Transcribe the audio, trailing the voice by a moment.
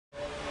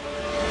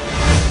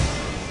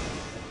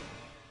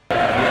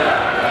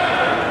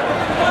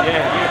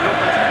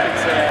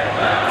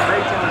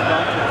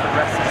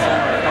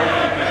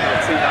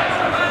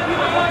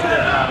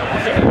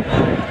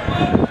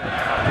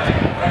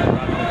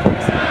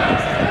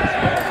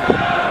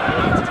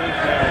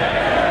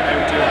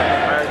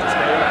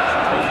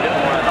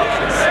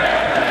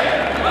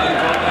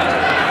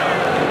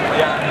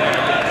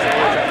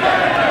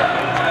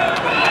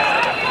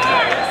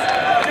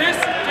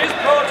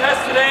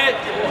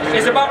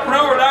is about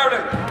rural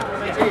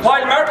Ireland.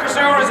 While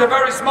Mercosur is a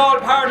very small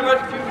part of it,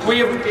 we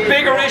have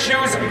bigger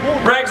issues.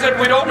 Brexit,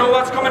 we don't know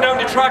what's coming down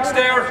the tracks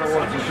there.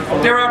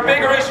 There are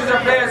bigger issues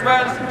at play as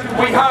well.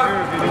 We have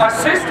a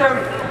system,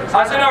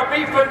 as in our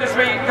beef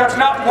industry, that's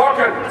not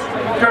working.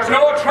 There's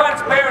no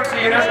transparency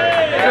in it.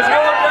 There's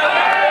no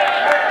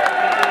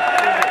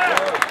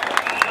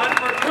and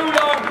for too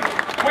long,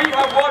 we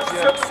have watched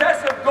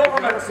successive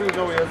governments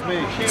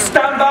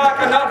stand back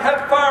and not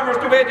help farmers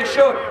the way they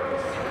should.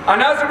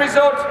 And as a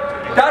result,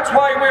 that's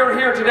why we're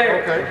here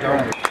today.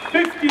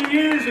 50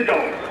 years ago,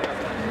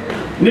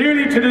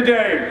 nearly to the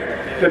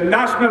day, the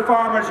National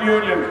Farmers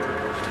Union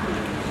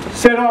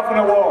set off on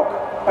a walk,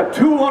 a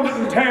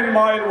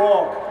 210-mile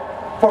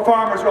walk for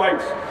farmers'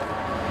 rights.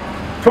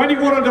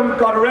 21 of them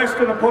got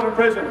arrested and put in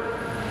prison.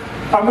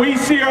 And we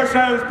see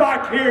ourselves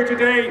back here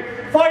today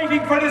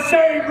fighting for the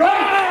same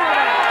rights.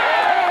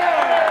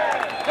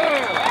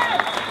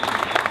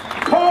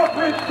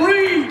 Corporate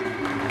greed.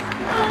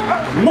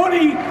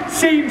 Money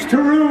seems to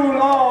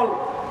rule all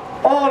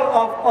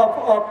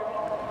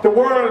of the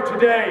world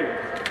today.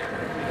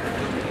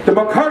 The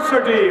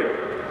Mercosur deal,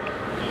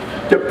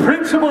 the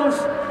principles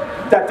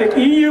that the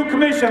EU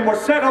Commission was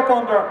set up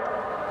under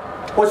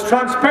was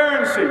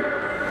transparency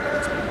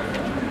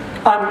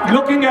and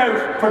looking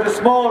out for the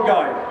small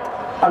guy.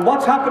 And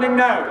what's happening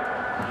now?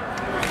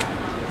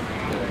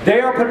 They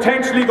are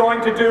potentially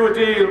going to do a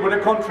deal with a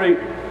country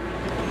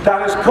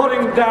that is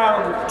cutting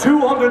down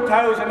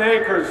 200,000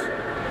 acres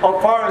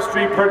of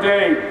forestry per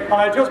day. And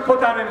I just put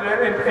that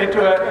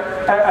into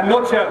a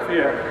nutshell for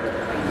you.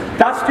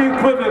 That's the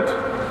equivalent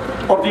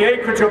of the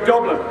acreage of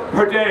Dublin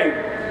per day.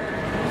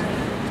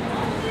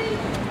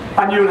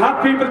 And you'll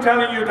have people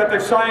telling you that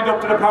they've signed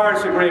up to the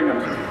Paris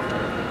Agreement.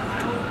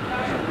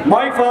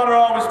 My father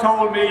always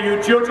told me,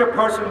 you judge a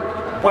person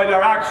by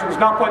their actions,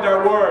 not by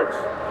their words.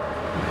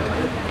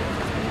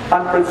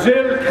 And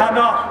Brazil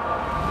cannot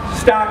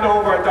stand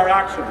over their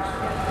actions.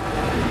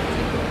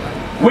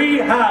 We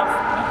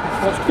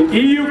have, the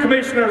EU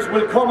commissioners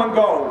will come and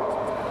go.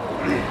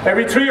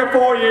 Every 3 or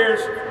 4 years,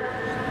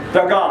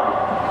 they're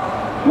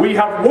gone. We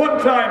have one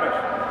climate,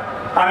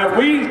 and if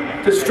we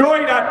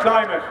destroy that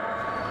climate,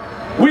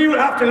 we will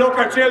have to look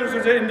our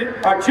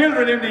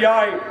children in the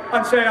eye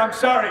and say, I'm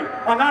sorry,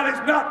 and that is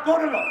not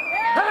good enough.